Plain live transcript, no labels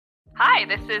Hi,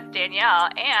 this is Danielle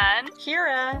and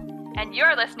Kyra. And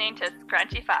you're listening to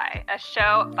Scrunchy-Fi, a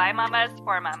show by mamas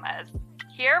for mamas.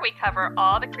 Here we cover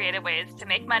all the creative ways to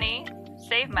make money,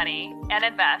 save money, and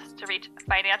invest to reach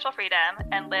financial freedom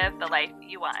and live the life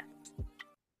you want.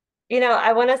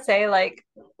 I want to say,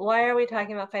 why are we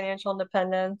talking about financial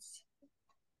independence?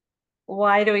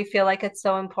 Why do we feel like it's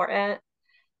so important?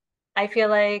 I feel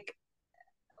like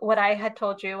what I had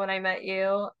told you when I met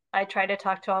you, I try to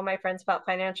talk to all my friends about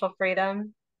financial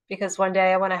freedom because one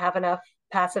day I want to have enough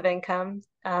passive income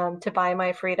to buy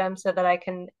my freedom so that I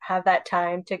can have that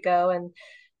time to go and,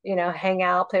 hang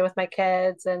out, play with my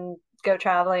kids and go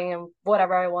traveling and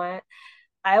whatever I want.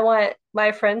 I want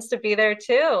my friends to be there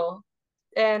too.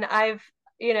 And I've,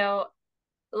 you know,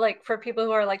 like for people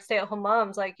who are like stay-at-home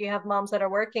moms, like you have moms that are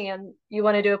working and you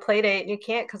want to do a play date and you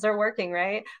can't because they're working,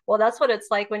 right? Well, that's what it's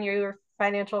like when you're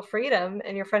financial freedom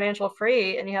and you're financial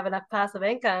free and you have enough passive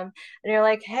income and you're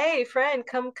like, hey friend,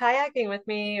 come kayaking with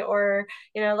me, or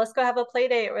let's go have a play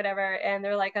date or whatever, and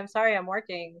they're like, I'm sorry, I'm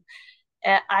working.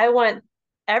 And I want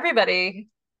everybody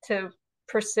to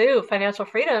pursue financial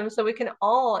freedom so we can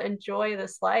all enjoy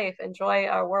this life, enjoy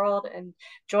our world, and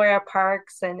enjoy our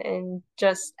parks, and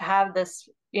just have this,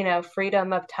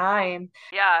 freedom of time.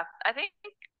 Yeah, I think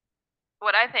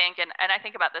what I think, and I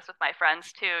think about this with my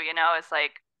friends too, is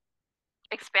like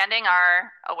expanding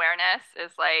our awareness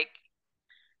is like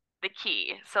the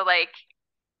key. So like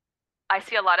I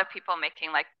see a lot of people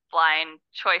making like blind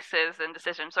choices and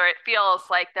decisions, or it feels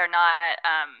like they're not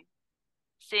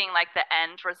seeing like the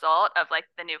end result of like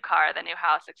the new car, the new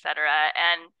house, etc.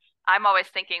 And I'm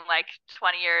always thinking like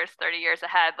 20 years, 30 years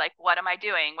ahead, like what am I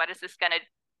doing? What is it gonna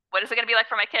be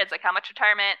like for my kids? Like how much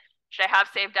retirement should I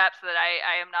have saved up so that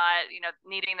I am not,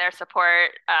 needing their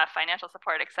support, financial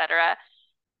support, etc.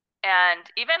 And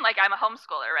even like I'm a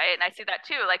homeschooler, right? And I see that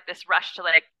too, like this rush to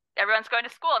like everyone's going to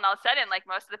school and all of a sudden like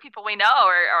most of the people we know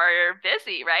are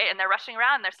busy, right? And they're rushing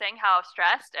around, they're saying how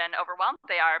stressed and overwhelmed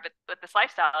they are with this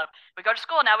lifestyle of we go to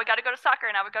school, now we got to go to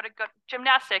soccer, now we got to go to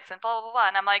gymnastics and blah blah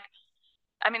blah. And I'm like,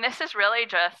 I mean, this is really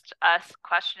just us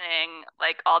questioning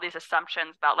like all these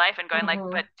assumptions about life and going like,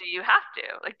 Hmm. but do you have to?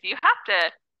 Like, do you have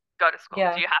to go to school?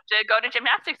 Do Yeah, you have to go to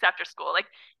gymnastics after school? Like,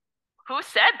 who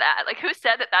said that? Like, who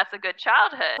said that that's a good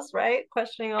childhood? that's right.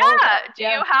 Questioning all of that. Yeah. Do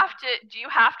Yeah. you have to, do you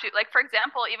have to, like, for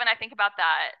example, even I think about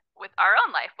that with our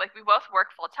own life. Like, we both work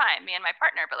full time, me and my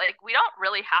partner, but like, we don't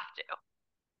really have to.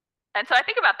 And so I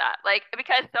think about that, like,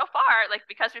 because so far, like,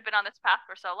 because we've been on this path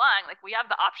for so long, like, we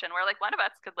have the option where, like, one of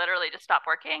us could literally just stop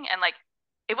working and, like,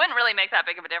 it wouldn't really make that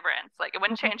big of a difference. Like, it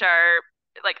wouldn't change Mhm.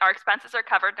 like, our expenses are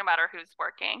covered no matter who's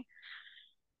working.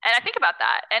 And I think about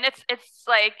that. And it's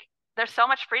like, there's so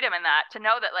much freedom in that to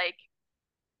know that, like,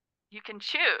 you can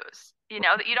choose,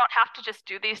 that you don't have to just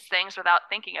do these things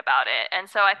without thinking about it. And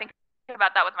so I think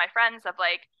about that with my friends of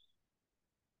like,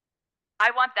 I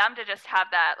want them to just have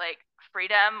that like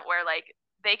freedom where like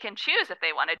they can choose if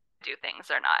they want to do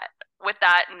things or not with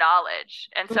that knowledge.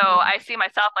 And so Mhm. I see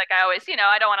myself like I always,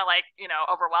 I don't want to like,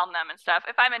 overwhelm them and stuff.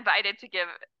 If I'm invited to give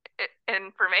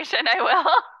information, I will.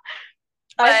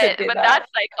 I should do But that.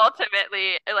 that's like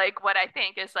ultimately like what I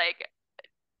think is like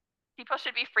people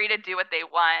should be free to do what they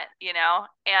want,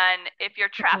 And if you're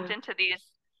trapped Mhm. into these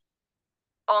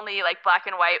only like black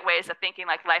and white ways of thinking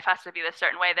like life has to be this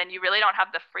certain way, then you really don't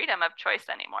have the freedom of choice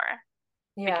anymore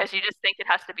Yeah. because you just think it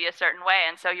has to be a certain way.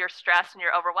 And so you're stressed and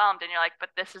you're overwhelmed and you're like,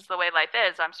 but this is the way life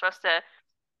is. I'm supposed to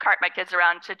cart my kids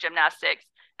around to gymnastics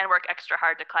and work extra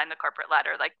hard to climb the corporate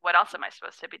ladder. Like, what else am I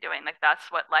supposed to be doing? Like, that's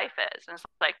what life is. And it's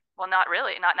like, well, not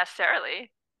really, not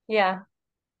necessarily. Yeah.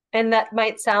 And that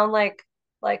might sound like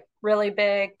really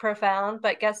big, profound,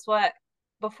 but guess what?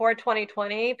 Before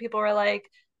 2020, people were like,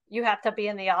 you have to be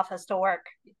in the office to work.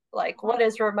 Like, what Mm-hmm.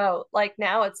 is remote? Like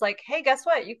now it's like, hey, guess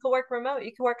what? You can work remote,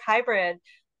 you can work hybrid.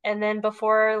 And then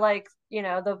before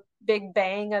the big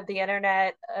bang of the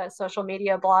internet, social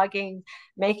media, blogging,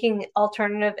 making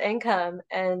alternative income,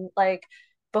 and like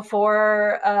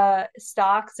before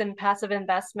stocks and passive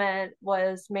investment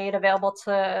was made available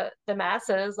to the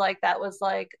masses, like that was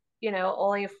like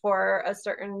only for a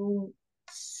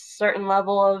certain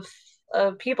level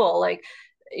of people, like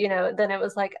then it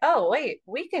was like, oh wait,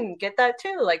 we can get that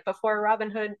too, like before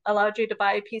Robinhood allowed you to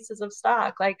buy pieces of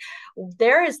stock. Like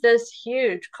there is this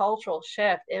huge cultural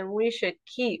shift and we should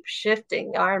keep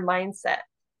shifting our mindset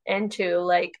into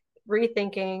like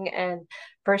rethinking and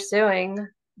pursuing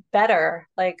better.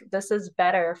 Like this is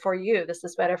better for you, this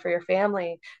is better for your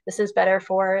family, this is better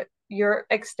for your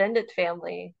extended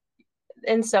family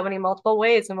in so many multiple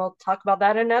ways, and we'll talk about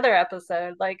that in another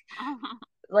episode.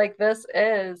 Like this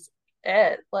is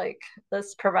it. Like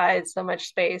this provides so much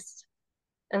space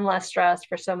and less stress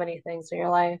for so many things in your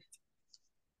life.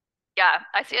 Yeah,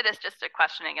 I see it as just a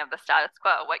questioning of the status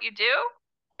quo. What you do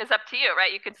is up to you,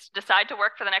 right? You could decide to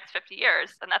work for the next 50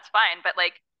 years, and that's fine, but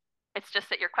like it's just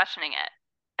that you're questioning it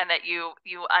and that you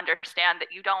understand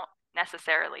that you don't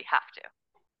necessarily have to.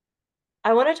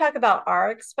 I want to talk about our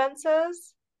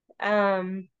expenses.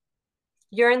 Um,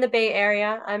 you're in the Bay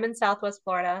Area. I'm in Southwest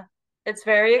Florida. It's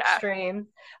very Yeah. extreme,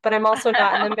 but I'm also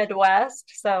not in the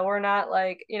Midwest. So we're not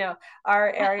like,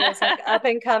 our area is like up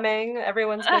and coming.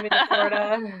 Everyone's moving to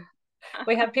Florida.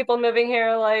 We have people moving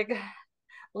here like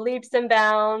leaps and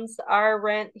bounds. Our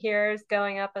rent here is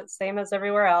going up at same as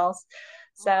everywhere else.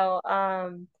 So,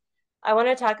 I want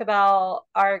to talk about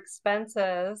our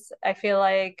expenses. I feel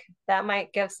like that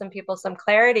might give some people some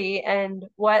clarity and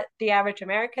what the average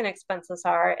American expenses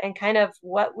are and kind of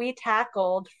what we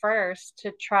tackled first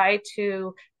to try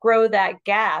to grow that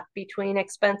gap between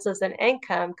expenses and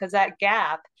income, because that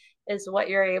gap is what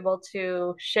you're able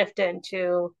to shift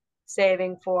into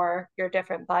saving for your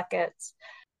different buckets.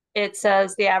 It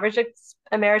says the average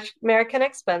American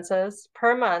expenses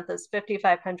per month is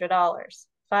 $5,500,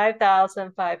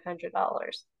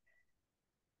 $5,500.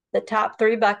 The top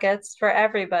three buckets for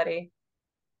everybody,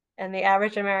 and the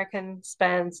average American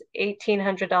spends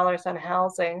 $1,800 on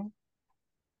housing,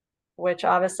 which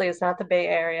obviously is not the Bay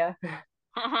Area.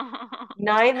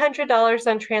 $900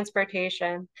 on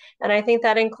transportation, and I think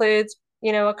that includes,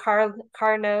 a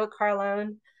car note, car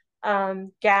loan,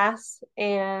 gas,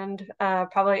 and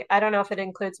probably I don't know if it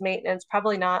includes maintenance.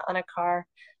 Probably not on a car,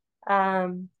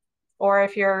 um, or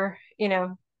if you're,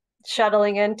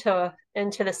 shuttling into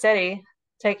the city,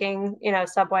 taking,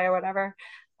 subway or whatever.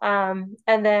 And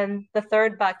then the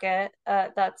third bucket,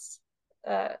 that's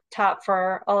top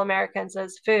for all Americans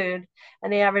is food,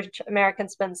 and the average American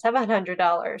spends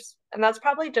 $700, and that's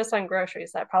probably just on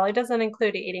groceries. That probably doesn't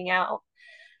include eating out.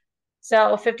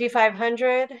 So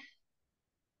 5,500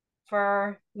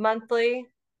 for monthly,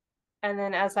 and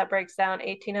then as that breaks down,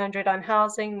 1,800 on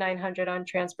housing, 900 on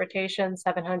transportation,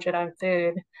 700 on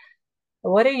food.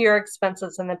 What are your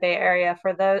expenses in the Bay Area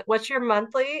for what's your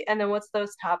monthly, and then what's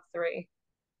those top three?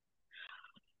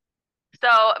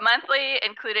 So monthly,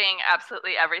 including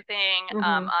absolutely everything,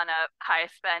 Mm-hmm. on a high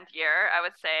spend year, I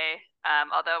would say,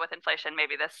 although with inflation,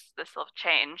 maybe this will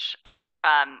change,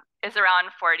 is around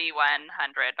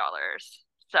 $4,100.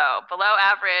 So below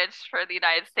average for the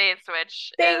United States,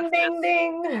 which is Ding, ding,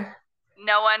 just ding.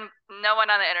 no one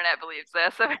on the internet believes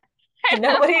this at this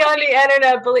Nobody on the point.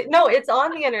 internet believe. No, it's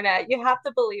on the internet. You have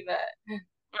to believe it.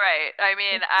 Right. I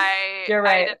mean, You're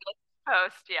I right. did this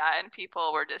post, yeah, and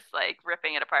people were just like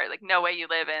ripping it apart. Like, no way you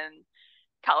live in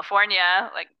California,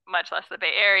 like much less the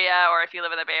Bay Area, or if you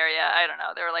live in the Bay Area, I don't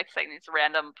know. They were like saying these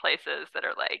random places that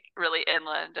are like really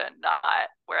inland and not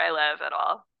where I live at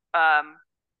all.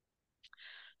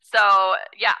 So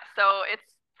yeah, so it's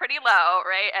pretty low,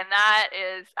 right? And that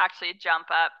is actually a jump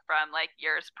up from like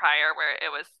years prior where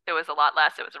it was a lot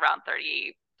less. It was around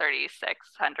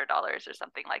 $3,600 or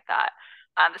something like that.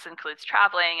 This includes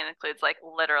traveling and includes like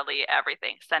literally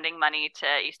everything. Sending money to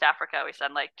East Africa, we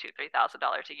send like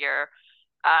 $2,000-3,000 a year.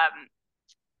 Um,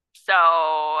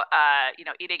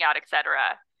 eating out, etc.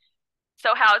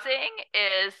 So housing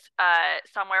is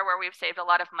somewhere where we've saved a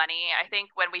lot of money. I think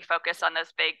when we focus on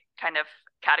those big kind of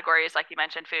categories, like you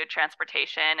mentioned, food,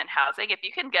 transportation, and housing, if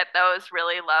you can get those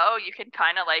really low, you can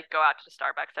kind of like go out to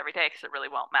Starbucks every day because it really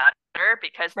won't matter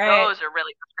because Right. those are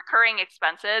really recurring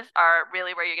expenses are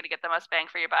really where you're going to get the most bang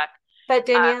for your buck. But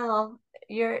Uh, Danielle,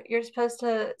 you're supposed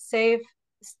to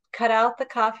cut out the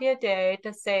coffee a day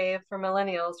to save for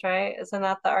millennials, right? Isn't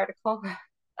that the article?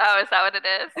 oh, is that what it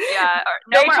is? Yeah. Or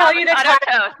no They more tell you to avocado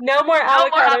cut toast. no more No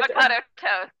more avocado. avocado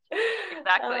toast.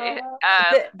 Exactly.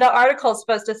 The article is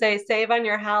supposed to say save on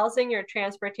your housing, your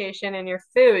transportation, and your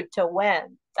food to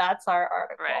win. That's our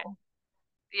Right. article.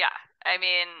 Yeah. I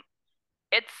mean,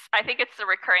 I think it's the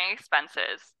recurring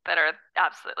expenses that are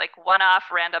absolutely like one-off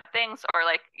random things, or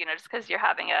like, just because you're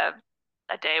having a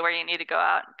day where you need to go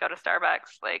out and go to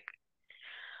Starbucks, like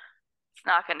it's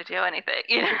not going to do anything,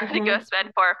 to go Hmm.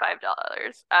 spend $4 or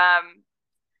 $5.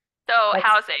 So That's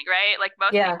housing, right? Like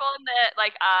most yeah. people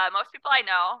most people I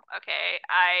know, okay,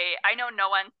 I know no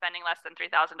one spending less than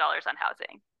 $3,000 on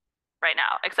housing right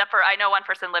now, except for I know one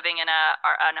person living in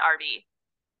an RV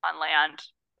on land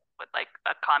with like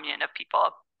a commune of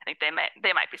people. I think they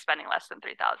might be spending less than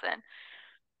 3,000.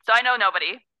 So I know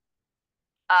nobody.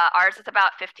 Ours is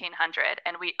about 1,500,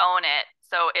 and we own it.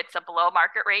 So it's a below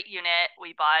market rate unit.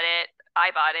 We bought it.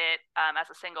 I bought it as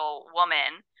a single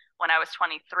woman when I was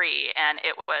 23, and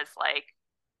it was like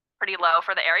pretty low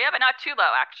for the area, but not too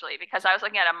low actually, because I was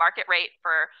looking at a market rate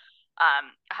for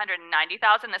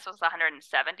 190,000. This was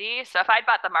 170. So if I'd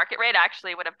bought the market rate, I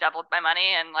actually would have doubled my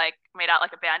money and like made out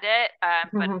like a bandit.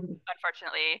 But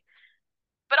unfortunately,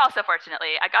 but also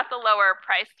fortunately, I got the lower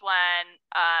priced one.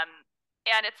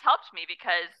 And it's helped me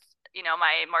because,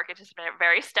 my mortgage has been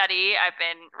very steady. I've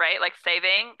been, right, like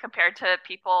saving compared to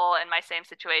people in my same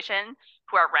situation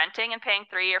who are renting and paying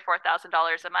 $3,000 or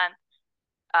 $4,000 a month.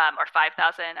 Or 5,000.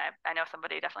 I know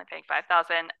somebody definitely paying 5,000.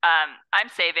 I'm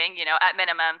saving, at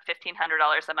minimum $1,500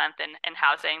 a month in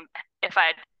housing if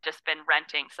I'd just been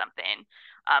renting something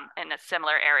in a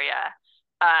similar area.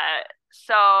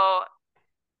 So,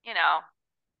 you know,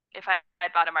 if I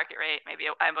had bought a market rate, maybe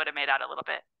I would have made out a little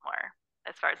bit more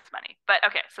as far as money. But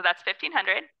okay, so that's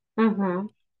 1,500. Hmm.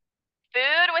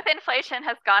 Food with inflation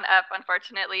has gone up,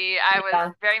 unfortunately. I was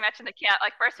Yeah. very much in the camp.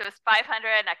 Like, first it was 500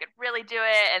 and I could really do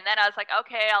it. And then I was like,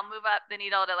 okay, I'll move up the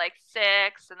needle to like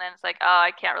six. And then it's like, oh,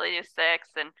 I can't really do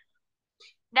six. And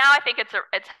now I think it's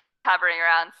hovering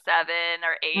around 7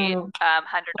 or 8 Mm-hmm.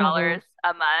 hundred dollars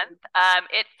a month.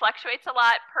 It fluctuates a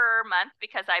lot per month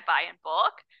because I buy in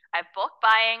bulk. I have bulk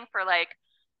buying for like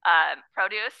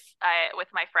produce with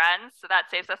my friends, so that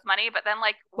saves us money. But then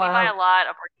like we buy Wow. a lot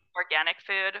of organic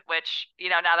food, which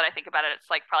now that I think about it, it's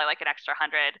like probably like an extra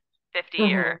 150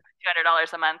 Hmm. or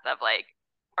 $200 a month of like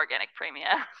organic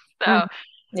premium. Hmm. So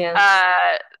Yeah.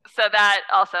 uh, so that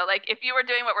also, like, if you were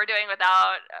doing what we're doing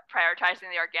without prioritizing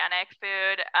the organic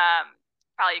food,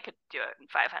 probably you could do it in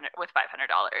 500 with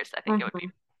 $500. I think it would be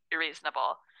Hmm.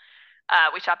 reasonable.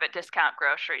 We shop at discount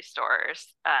grocery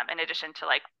stores, in addition to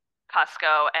like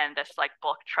Costco and this like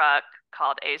bulk truck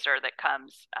called Azure that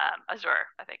comes, Azure,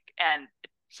 I think, and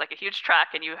it's like a huge truck,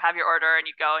 and you have your order, and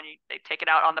you go and they take it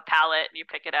out on the pallet, and you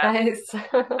pick it up. Nice.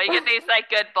 But you get these like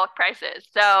good bulk prices.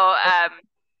 So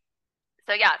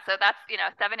yeah, so that's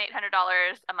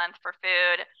 $700-800 a month for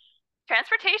food.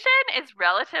 Transportation is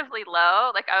relatively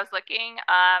low. Like I was looking,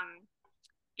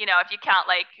 if you count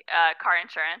like car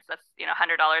insurance, that's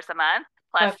 $100 a month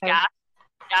plus Okay. gas.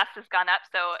 Gas has gone up,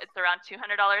 so it's around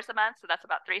 $200 a month. So that's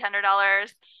about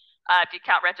 $300. If you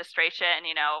count registration,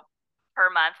 per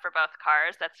month for both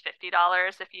cars, that's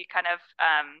 $50 if you kind of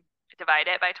divide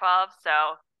it by 12.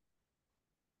 So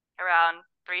around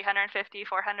 350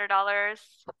 $400.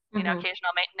 Hmm.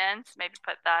 Occasional maintenance, maybe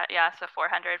put that, yeah, so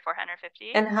 400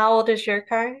 450. And how old is your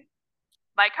car?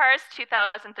 My car is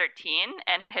 2013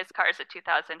 and his car is a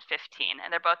 2015,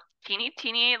 and they're both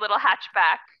teeny little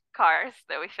hatchback cars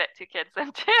that we fit two kids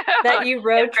into. That you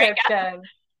We have road great tripped gas. in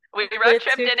We road with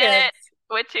tripped two in it kids.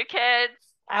 with two kids.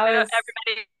 I was,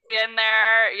 Everybody in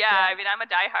there. Yeah, yeah, I mean, I'm a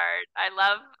diehard. I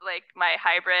love like my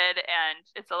hybrid, and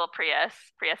it's a little Prius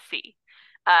C.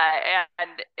 And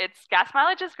its gas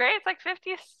mileage is great. It's like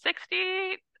 50,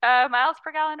 60 miles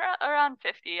per gallon, around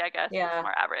 50, I guess, is yeah,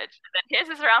 more average. And then his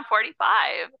is around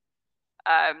 45.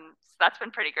 So that's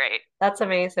been pretty great. that's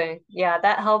amazing. Yeah,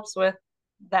 that helps with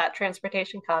that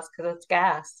transportation cost because it's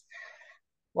gas.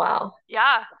 Wow.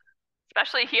 Yeah,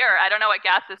 especially here. I don't know what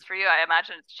gas is for you. I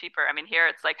imagine it's cheaper. I mean, here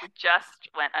it's like we just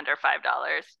went under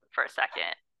 $5 for a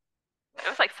second. It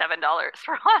was like $7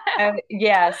 for a while.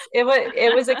 Yes,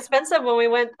 it was expensive when we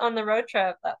went on the road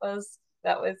trip. That was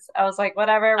I was like,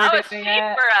 whatever, we're That was doing cheap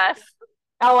it. for us.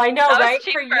 Oh, I know, That was right?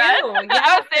 cheap For for us. you. I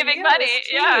Yeah, was for saving you it money. was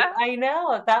cheap. Yeah. I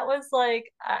know. That was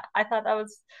like I thought that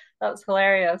was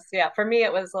hilarious. Yeah, for me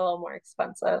it was a little more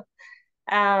expensive.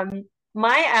 Um,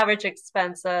 my average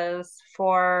expenses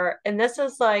for, and this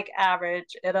is like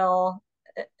average,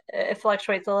 it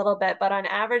fluctuates a little bit, but on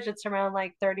average it's around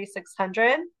like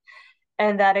 3,600,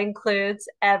 and that includes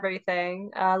everything.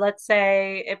 Let's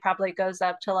say it probably goes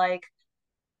up to like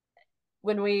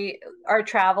when we are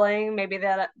traveling, maybe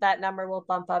that number will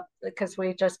bump up because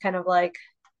we just kind of like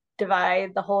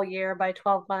divide the whole year by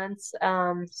 12 months.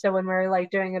 So when we're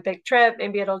like doing a big trip,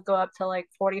 maybe it'll go up to like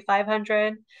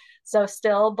 4,500. So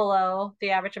still below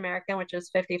the average American, which is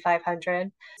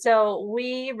 5,500. So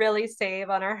we really save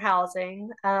on our housing.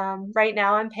 Right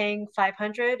now I'm paying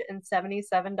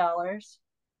 $577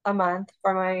 a month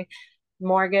for my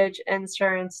mortgage,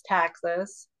 insurance,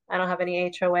 taxes. I don't have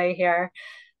any HOA here.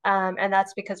 And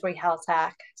that's because we house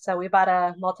hack. So we bought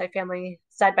a multifamily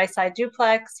side by side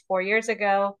duplex 4 years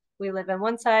ago. We live in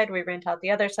one side, we rent out the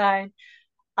other side.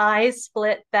 I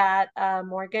split that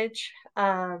mortgage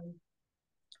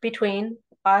between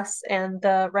us and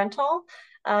the rental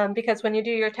because when you do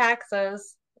your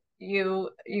taxes, you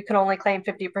can only claim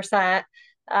 50%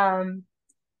 um,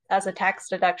 as a tax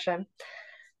deduction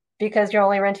because you're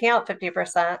only renting out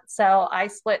 50%. So I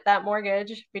split that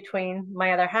mortgage between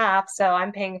my other half. So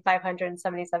I'm paying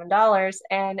 $577.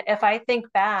 And if I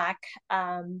think back,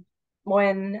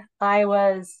 when I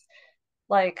was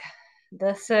like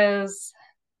This is,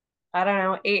 I don't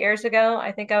know, 8 years ago.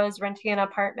 I think I was renting an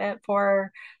apartment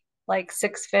for like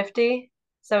 650.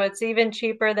 So it's even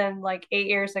cheaper than like 8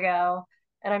 years ago.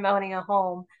 And I'm owning a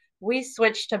home. We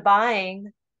switched to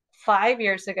buying 5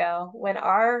 years ago when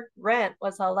our rent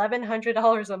was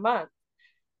 $1,100 a month.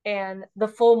 And the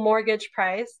full mortgage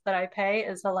price that I pay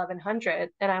is 1,100.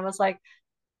 And I was like,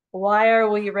 why are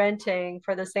we renting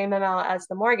for the same amount as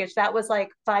the mortgage? That was like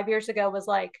 5 years ago was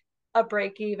like a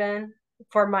break even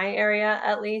for my area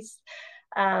at least.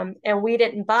 And we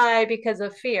didn't buy because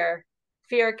of fear.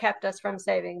 Fear kept us from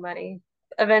saving money.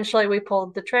 Eventually, we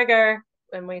pulled the trigger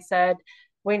and we said,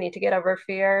 we need to get over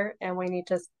fear and we need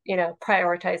to,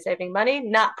 prioritize saving money,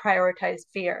 not prioritize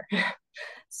fear.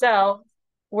 So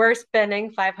we're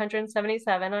spending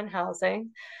 577 on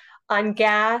housing, on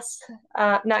gas,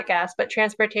 not gas, but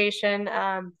transportation.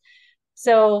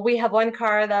 So we have one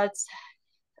car that's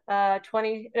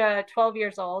 12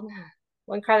 years old.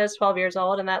 One car that's 12 years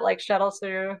old, and that like shuttles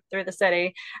through the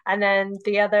city. And then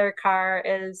the other car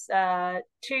is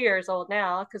 2 years old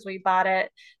now because we bought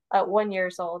it at 1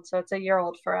 years old. So it's a year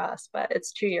old for us, but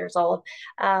it's 2 years old.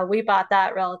 We bought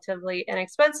that relatively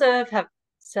inexpensive, have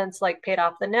since like paid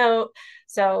off the note.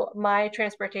 So my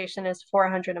transportation is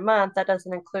 400 a month. That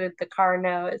doesn't include the car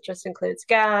note. It just includes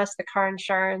gas, the car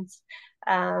insurance,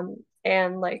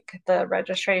 and like the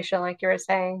registration, like you were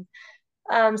saying,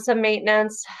 some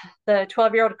maintenance. The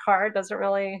 12-year-old car doesn't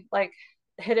really like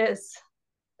it is,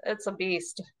 it's a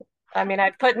beast. I mean,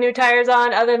 I put new tires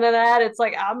on. Other than that, it's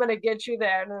like I'm gonna get you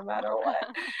there no matter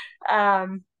what.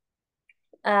 Um,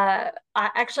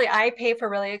 I pay for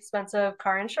really expensive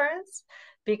car insurance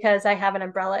because I have an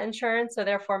umbrella insurance. So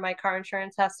therefore, my car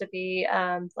insurance has to be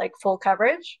like full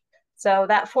coverage. So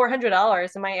that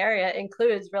 $400 in my area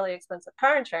includes really expensive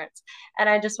car insurance. And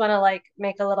I just want to like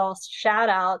make a little shout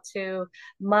out to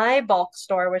my bulk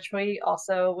store, which we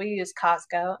use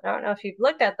Costco. I don't know if you've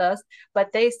looked at this,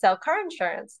 but they sell car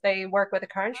insurance. They work with a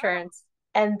car Oh. insurance,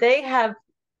 and they have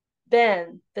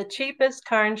been the cheapest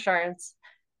car insurance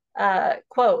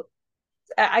quote.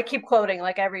 I keep quoting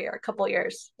like every year, a couple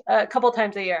years, a couple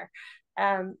times a year,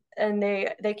 and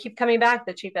they keep coming back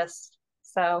the cheapest.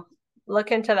 So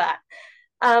look into that.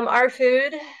 Our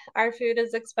food, our food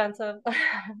is expensive,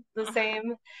 the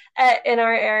same in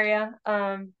our area,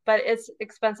 but it's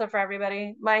expensive for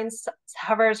everybody. Mine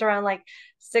hovers around like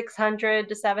 600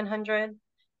 to 700.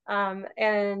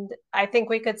 And I think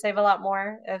we could save a lot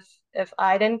more if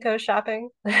I didn't go shopping.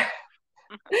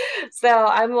 So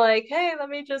I'm like, hey, let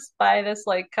me just buy this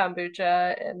like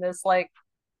kombucha and this like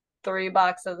 3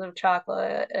 boxes of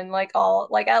chocolate and like all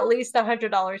like at least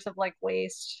 $100 of like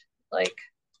waste, like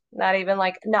not even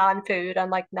like non-food on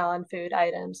like non-food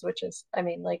items, which is, I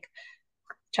mean, like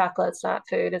chocolate's not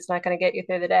food. It's not going to get you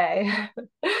through the day.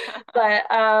 But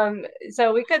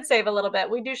so we could save a little bit.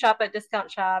 We do shop at discount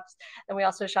shops and we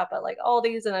also shop at like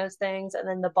Aldi's and those things and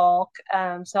then the bulk.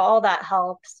 So all that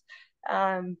helps.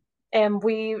 Um, and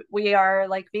we are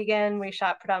like vegan. We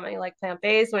shop predominantly like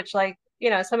plant-based, which like,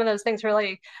 some of those things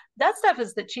really, that stuff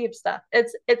is the cheap stuff.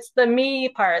 It's the me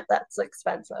part that's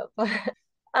expensive.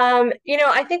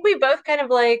 I think we both kind of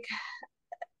like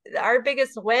our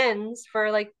biggest wins for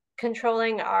like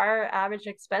controlling our average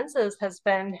expenses has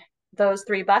been those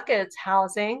three buckets: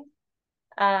 housing,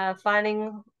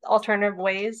 finding alternative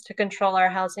ways to control our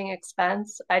housing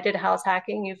expense. I did house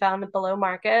hacking. You found the below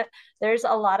market. There's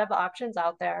a lot of options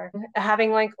out there.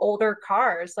 Having like older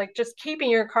cars, like just keeping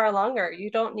your car longer.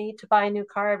 You don't need to buy a new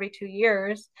car every 2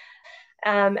 years.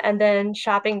 And then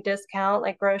shopping discount,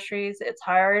 like groceries. It's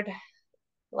hard,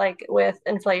 like with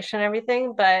inflation and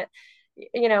everything, but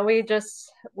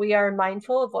we are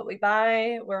mindful of what we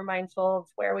buy. We're mindful of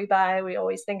where we buy. We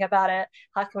always think about it.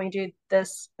 How can we do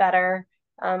this better?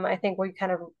 I think we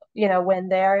kind of win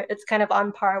there. It's kind of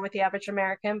on par with the average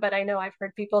American, but I know I've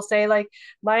heard people say like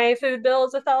my food bill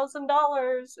is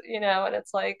 $1,000, and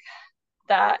it's like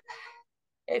that.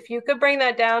 If you could bring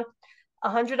that down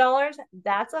 $100,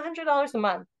 that's $100 a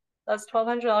month. That's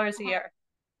 $1,200 a year.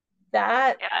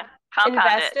 That Yeah,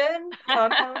 compound it. invested,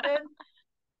 compounded,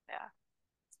 Yeah.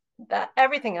 that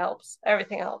everything helps.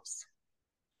 Everything helps.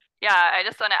 Yeah, I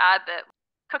just want to add that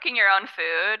cooking your own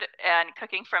food and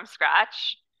cooking from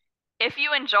scratch, if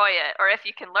you enjoy it or if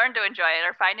you can learn to enjoy it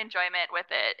or find enjoyment with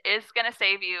it, is going to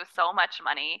save you so much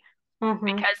money Hmm.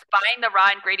 because buying the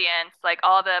raw ingredients, like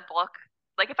all the bulk,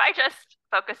 like if I just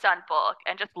focused on bulk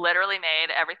and just literally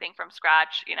made everything from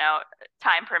scratch,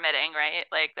 time permitting, right?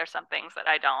 Like there's some things that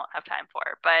I don't have time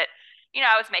for, but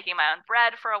I was making my own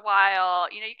bread for a while.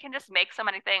 You can just make so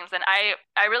many things, and I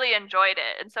really enjoyed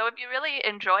it. And so if you really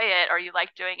enjoy it or you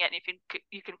like doing it, and if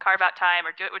you can carve out time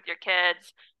or do it with your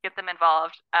kids, get them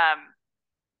involved,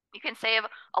 you can save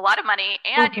a lot of money,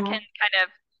 and you Mm-hmm. can kind of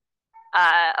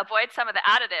avoid some of the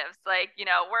additives. Like,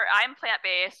 where I'm plant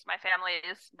based, my family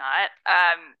is not.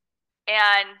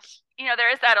 And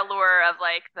there is that allure of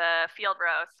like the field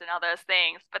roast and all those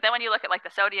things. But then when you look at like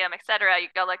the sodium, et cetera, you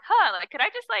go like, huh, like could I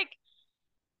just like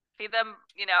feed them,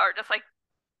 or just like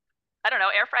I don't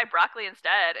know, air fry broccoli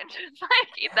instead and just like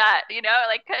eat that,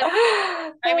 like because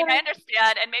I mean I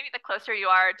understand, and maybe the closer you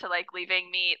are to like leaving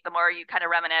meat, the more you kind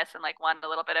of reminisce and like want a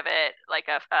little bit of it, like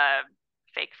a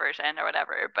fake version or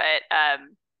whatever.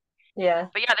 Yeah.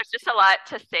 But yeah, there's just a lot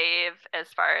to save as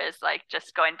far as like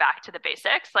just going back to the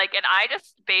basics. Like, and I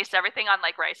just base everything on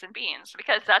like rice and beans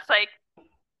because that's like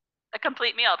a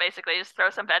complete meal basically. Just throw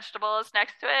some vegetables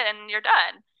next to it and you're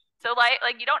done. So like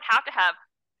you don't have to have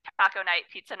taco night,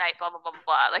 pizza night, blah blah blah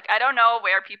blah. Like I don't know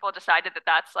where people decided that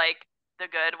that's like the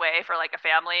good way for like a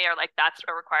family or like that's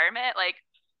a requirement. Like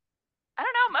I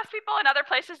don't know, most people in other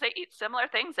places they eat similar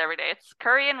things every day. It's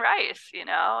curry and rice, and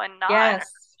naan or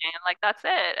Yes. something, and like that's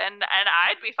it. And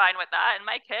I'd be fine with that. And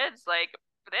my kids, like,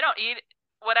 they don't eat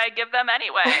what I give them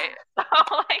anyway. So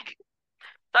like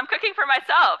so I'm cooking for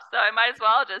myself. So I might as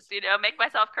well just, make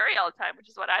myself curry all the time, which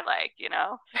is what I like. And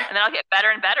then I'll get better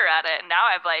and better at it. And now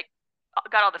I've like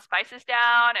got all the spices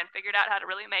down and figured out how to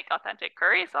really make authentic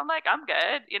curry. So I'm like, I'm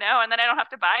good. And then I don't have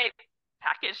to buy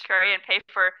packaged curry and pay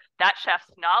for that chef's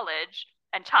knowledge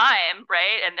and time,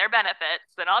 right? And their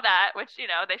benefits and all that, which,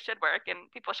 they should work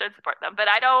and people should support them. But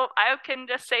I can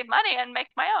just save money and make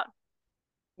my own.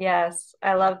 Yes.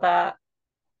 I love that.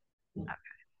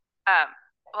 Um,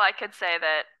 well, I could say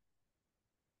that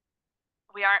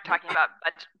we aren't talking about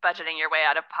budgeting your way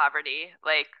out of poverty.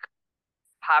 Like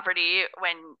poverty,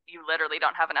 when you literally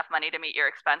don't have enough money to meet your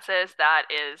expenses, that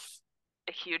is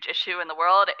a huge issue in the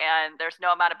world. And there's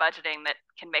no amount of budgeting that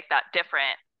can make that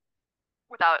different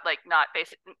without like not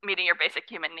basic meeting your basic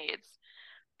human needs.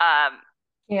 Um,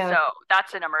 Yeah. so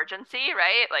that's an emergency,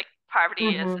 right? Like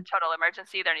poverty is a Mm-hmm. total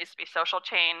emergency. There needs to be social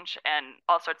change and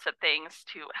all sorts of things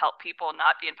to help people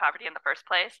not be in poverty in the first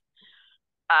place.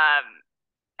 Um,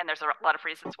 and there's a lot of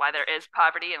reasons why there is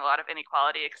poverty and a lot of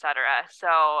inequality, et cetera. So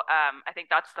I think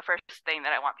that's the first thing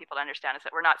that I want people to understand is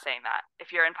that we're not saying that.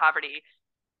 If you're in poverty,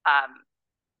 um,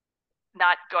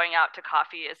 not going out to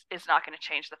coffee is not going to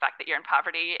change the fact that you're in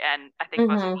poverty. And I think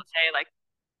most Mm-hmm. people say like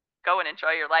go and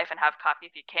enjoy your life and have coffee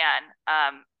if you can.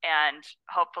 And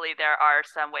hopefully there are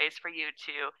some ways for you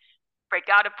to break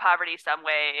out of poverty some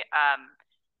way.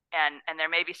 And there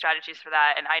may be strategies for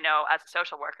that. And I know as a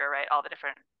social worker, right, all the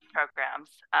different programs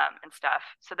and stuff.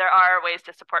 So there are ways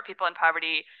to support people in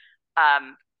poverty.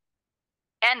 Um,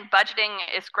 and budgeting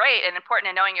is great and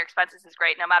important, and knowing your expenses is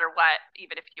great no matter what.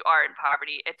 Even if you are in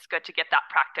poverty, it's good to get that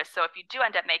practice. So if you do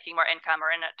end up making more income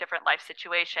or in a different life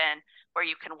situation where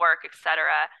you can work, etc.,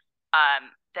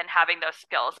 then having those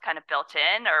skills kind of built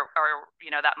in, or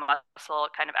that muscle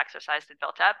kind of exercised and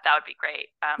built up, that would be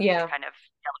great to Yeah. kind of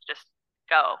just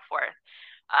go forth.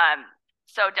 um,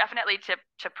 so definitely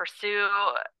to pursue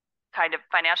kind of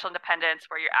financial independence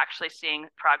where you're actually seeing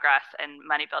progress and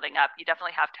money building up, you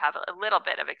definitely have to have a little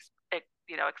bit of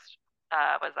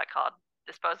what is that called,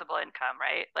 disposable income,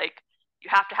 right? Like you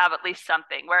have to have at least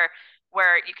something where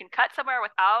you can cut somewhere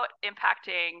without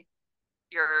impacting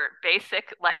your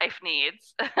basic life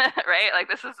needs, right? Like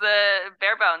this is the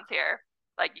bare bones here.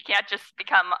 Like you can't just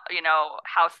become,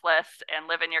 houseless and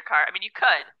live in your car. I mean, you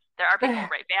could. There are people,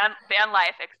 right? Van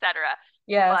life, etc.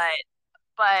 Yes.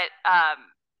 But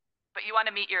but you want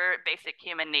to meet your basic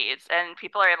human needs, and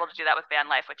people are able to do that with van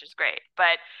life, which is great.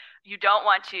 But you don't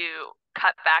want to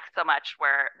cut back so much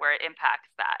where it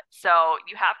impacts that. So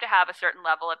you have to have a certain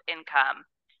level of income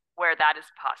where that is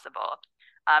possible.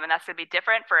 And that's going to be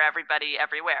different for everybody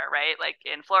everywhere, right? Like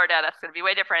in Florida, that's going to be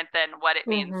way different than what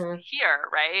it means Mm-hmm. here,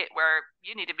 right? Where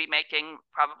you need to be making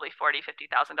probably $40,000,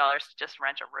 $50,000 to just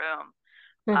rent a room.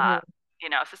 Mm-hmm. Uh,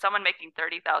 so someone making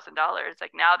 $30,000,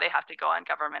 like now they have to go on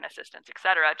government assistance, et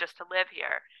cetera, just to live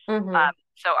here. Mm-hmm.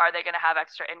 So are they going to have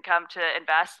extra income to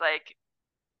invest? Like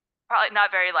probably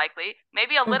not very likely.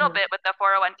 Maybe a little Mm-hmm. bit with the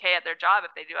 401k at their job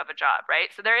if they do have a job, right?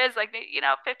 So there is like $50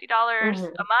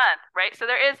 Mm-hmm. a month, right? So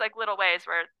there is like little ways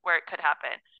where it could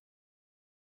happen.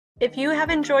 If you have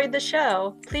enjoyed the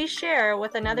show, please share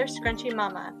with another Scrunchy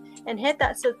Mama and hit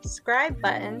that subscribe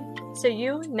button so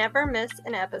you never miss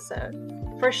an episode.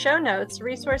 For show notes,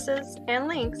 resources, and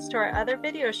links to our other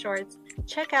video shorts,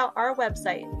 check out our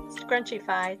website,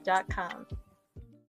 scrunchify.com.